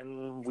model.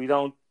 And we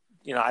don't,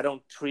 I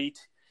don't treat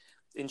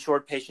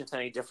insured patients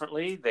any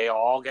differently. They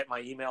all get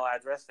my email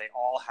address. They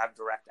all have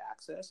direct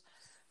access.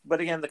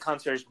 But again, the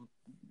concierge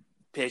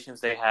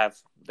patients, they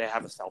have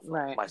a cell phone,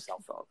 right. My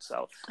cell phone.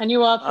 So, and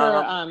you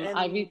offer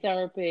IV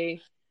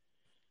therapy.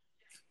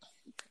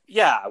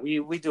 Yeah,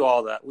 we do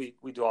all that. We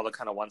do all the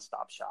kind of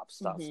one-stop shop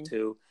stuff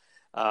too.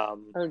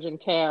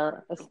 Urgent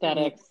care,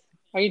 aesthetics.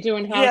 Are you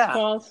doing house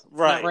calls?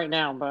 Right. Not right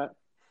now, but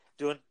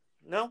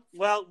no.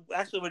 Well,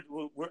 actually,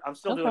 I'm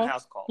still doing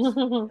house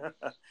calls.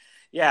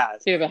 Yeah.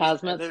 So you have a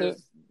hazmat suit?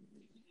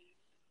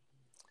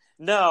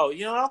 No,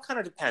 it all kind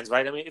of depends,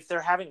 right? I mean, if they're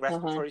having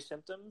respiratory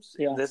symptoms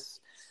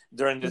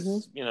during this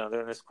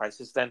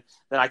crisis, then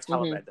I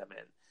telemed them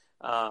in.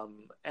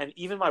 And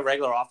even my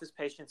regular office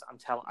patients,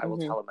 I will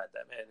telemed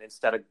them in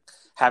instead of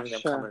having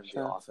them come into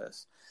the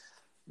office.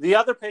 The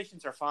other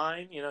patients are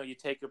fine. You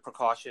take your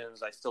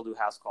precautions. I still do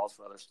house calls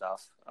for other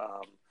stuff.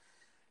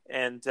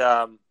 And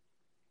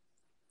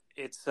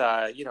it's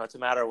a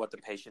matter of what the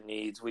patient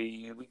needs.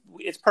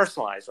 It's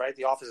personalized, right?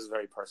 The office is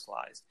very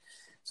personalized.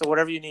 So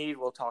whatever you need,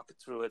 we'll talk it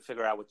through it,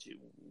 figure out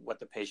what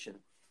the patient's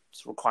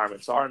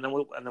requirements are, and then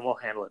we'll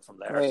handle it from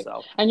there. Right.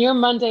 So, and you're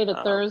Monday to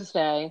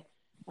Thursday,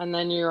 and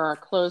then you're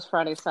closed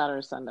Friday,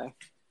 Saturday, Sunday.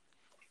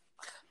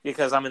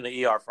 Because I'm in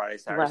the ER Friday,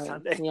 Saturday,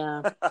 Sunday.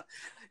 Yeah.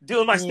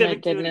 Doing my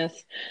civic goodness.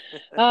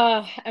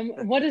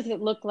 And what does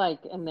it look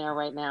like in there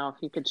right now,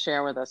 if you could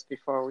share with us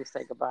before we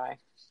say goodbye?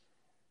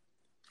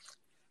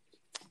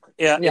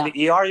 Yeah. In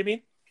the ER, you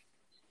mean?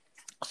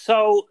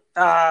 So,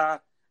 and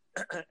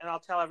I'll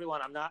tell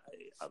everyone,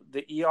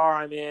 the ER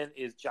I'm in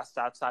is just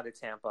outside of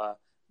Tampa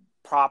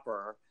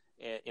proper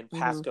in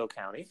Pasco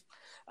County.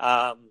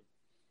 And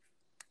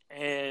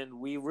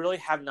we really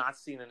have not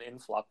seen an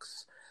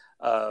influx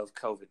of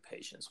COVID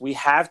patients. We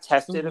have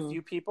tested a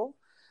few people,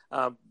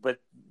 but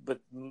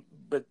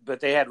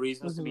they had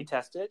reasons to be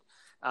tested,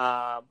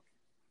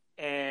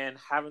 and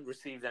haven't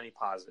received any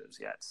positives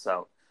yet.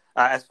 So,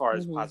 as far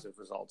as positive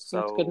results,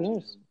 so that's good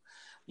news.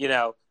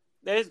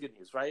 That is good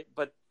news, right?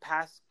 But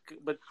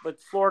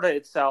Florida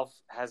itself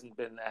hasn't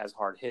been as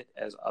hard hit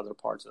as other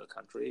parts of the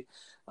country.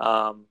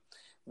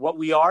 What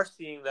we are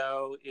seeing,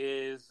 though,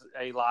 is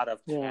a lot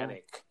of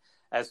panic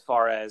as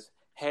far as,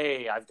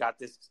 hey, I've got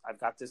this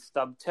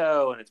stubbed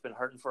toe and it's been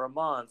hurting for a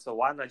month. So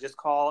why don't I just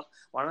call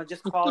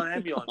an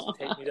ambulance and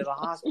take me to the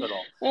hospital?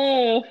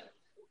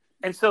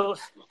 And so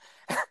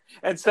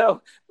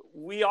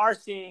we are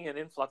seeing an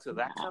influx of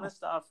that kind of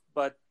stuff.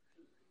 But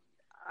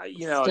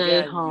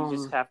Stay home. You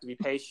just have to be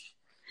patient.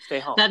 Stay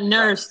home. That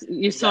nurse,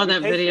 you saw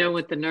that video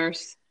with the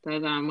nurse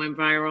that went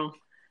viral,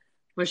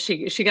 where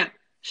she got.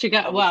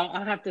 Well,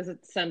 I'll have to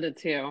send it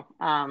to you.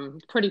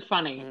 Pretty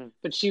funny,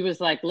 but she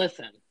was like,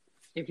 "Listen,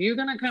 if you're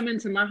gonna come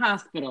into my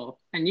hospital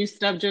and you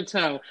stubbed your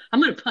toe,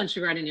 I'm gonna punch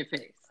you right in your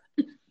face."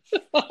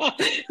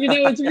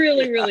 It's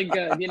really, really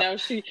good.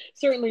 She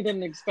certainly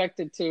didn't expect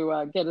it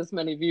to get as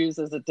many views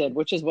as it did,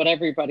 which is what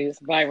everybody's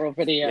viral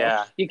video.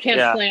 Yeah. You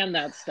can't plan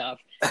that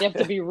stuff. You have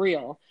to be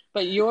real.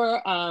 But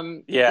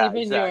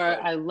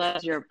I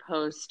love your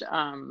post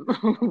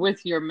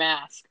with your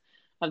mask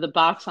of the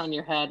box on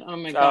your head. Oh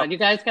my God. You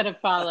guys got to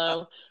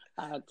follow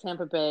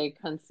Tampa Bay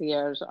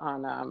Concierge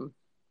on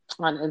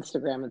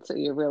Instagram.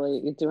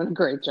 You're doing a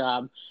great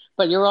job.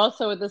 But you're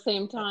also at the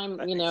same time,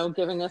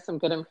 giving us some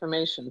good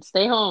information.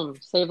 Stay home,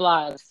 save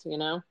lives,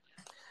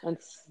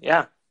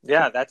 Yeah,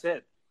 that's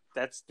it.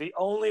 That's the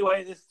only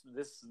way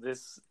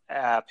this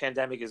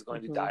pandemic is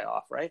going to die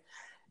off, right?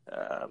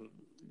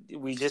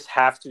 We just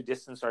have to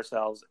distance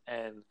ourselves,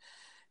 and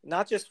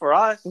not just for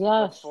us,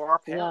 but for our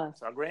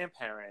parents, our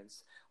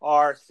grandparents,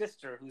 our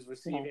sister who's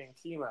receiving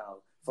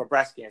chemo for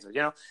breast cancer.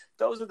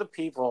 Those are the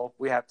people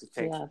we have to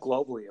think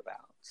globally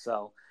about.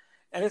 So,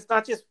 and it's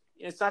not just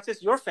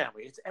your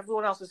family; it's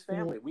everyone else's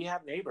family. We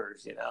have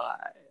neighbors.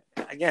 I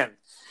don't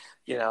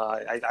want to get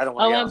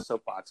on a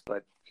soapbox,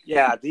 but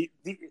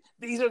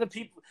these are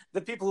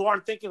the people who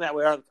aren't thinking that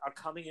way are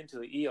coming into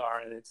the ER,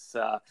 and it's.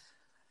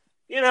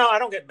 I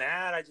don't get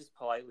mad. I just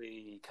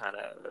politely kind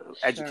of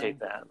educate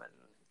them and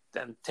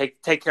then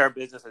take care of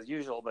business as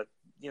usual. But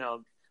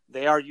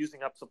they are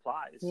using up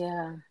supplies.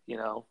 Yeah.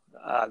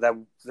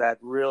 That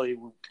really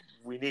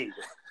we need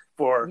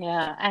for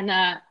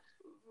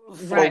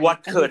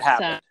what could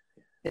happen.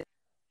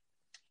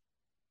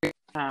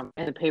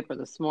 In the paper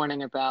this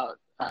morning about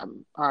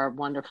our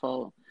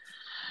wonderful.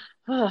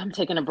 I'm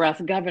taking a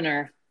breath,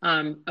 governor.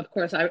 Of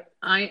course,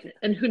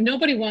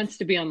 nobody wants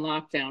to be on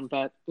lockdown,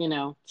 but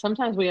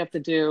sometimes we have to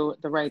do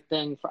the right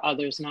thing for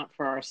others, not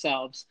for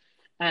ourselves.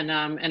 And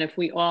if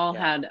we all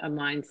had a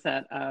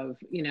mindset of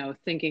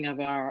thinking of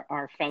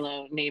our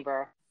fellow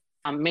neighbor,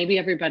 maybe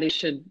everybody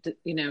should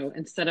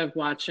instead of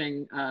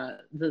watching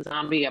the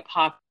zombie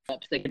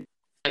apocalypse, they could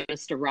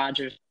Mr.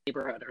 Rogers'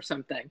 Neighborhood or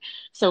something,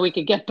 so we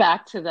could get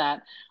back to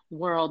that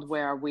world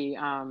where we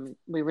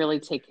really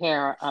take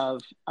care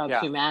of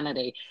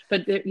humanity.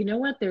 But you know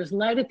what? There's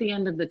light at the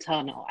end of the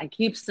tunnel. I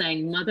keep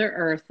saying Mother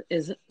Earth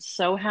is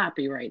so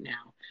happy right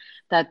now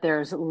that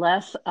there's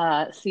less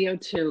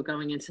CO2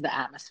 going into the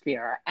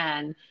atmosphere,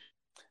 and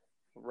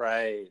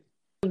there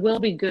will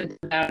be good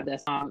out of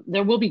this.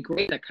 There will be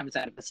great that comes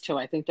out of this too.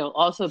 I think there'll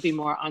also be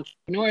more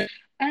entrepreneurs,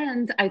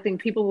 and I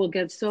think people will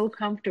get so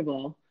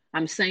comfortable.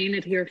 I'm saying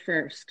it here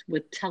first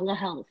with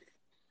telehealth,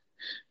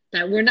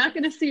 that we're not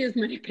going to see as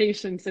many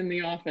patients in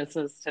the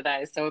offices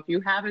today. So if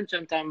you haven't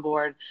jumped on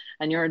board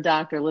and you're a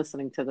doctor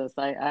listening to this,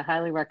 I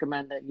highly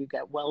recommend that you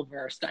get well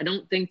versed. I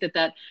don't think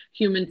that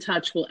human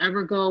touch will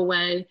ever go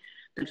away.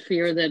 The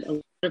fear that a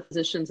lot of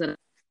physicians that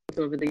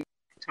over the years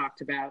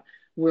talked about,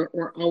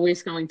 we're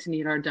always going to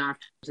need our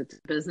doctors. It's a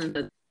business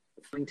that's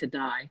going to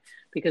die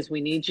because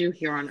we need you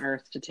here on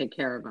earth to take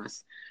care of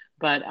us.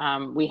 But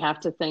we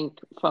have to think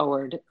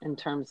forward in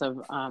terms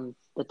of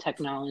the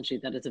technology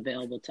that is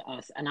available to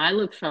us. And I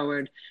look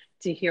forward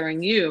to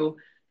hearing you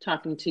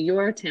talking to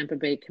your Tampa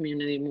Bay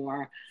community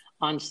more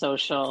on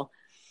social,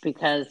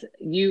 because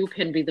you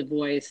can be the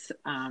voice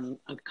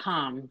of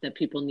calm that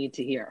people need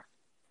to hear.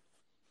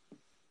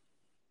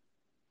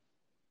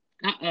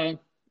 And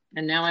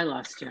now I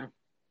lost you.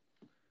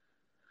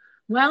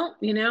 Well,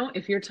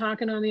 if you're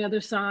talking on the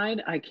other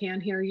side, I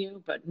can't hear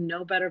you, but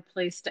no better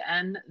place to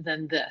end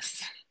than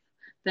this.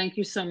 Thank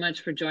you so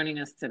much for joining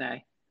us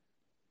today.